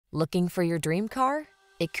Looking for your dream car?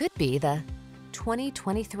 It could be the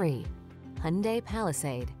 2023 Hyundai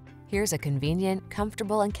Palisade. Here's a convenient,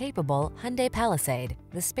 comfortable, and capable Hyundai Palisade,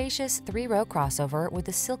 the spacious 3-row crossover with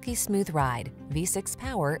a silky smooth ride, V6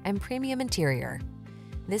 power, and premium interior.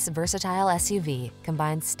 This versatile SUV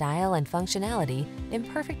combines style and functionality in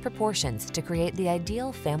perfect proportions to create the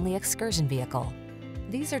ideal family excursion vehicle.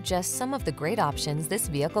 These are just some of the great options this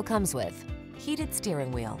vehicle comes with: heated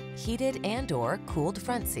steering wheel, heated and/or cooled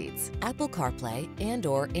front seats, Apple CarPlay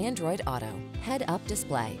and/or Android Auto, head-up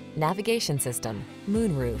display, navigation system,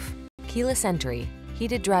 moonroof, keyless entry,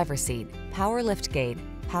 heated driver's seat, power liftgate,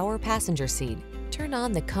 power passenger seat. Turn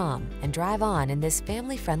on the calm and drive on in this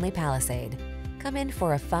family-friendly Palisade. Come in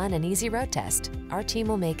for a fun and easy road test. Our team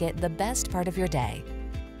will make it the best part of your day.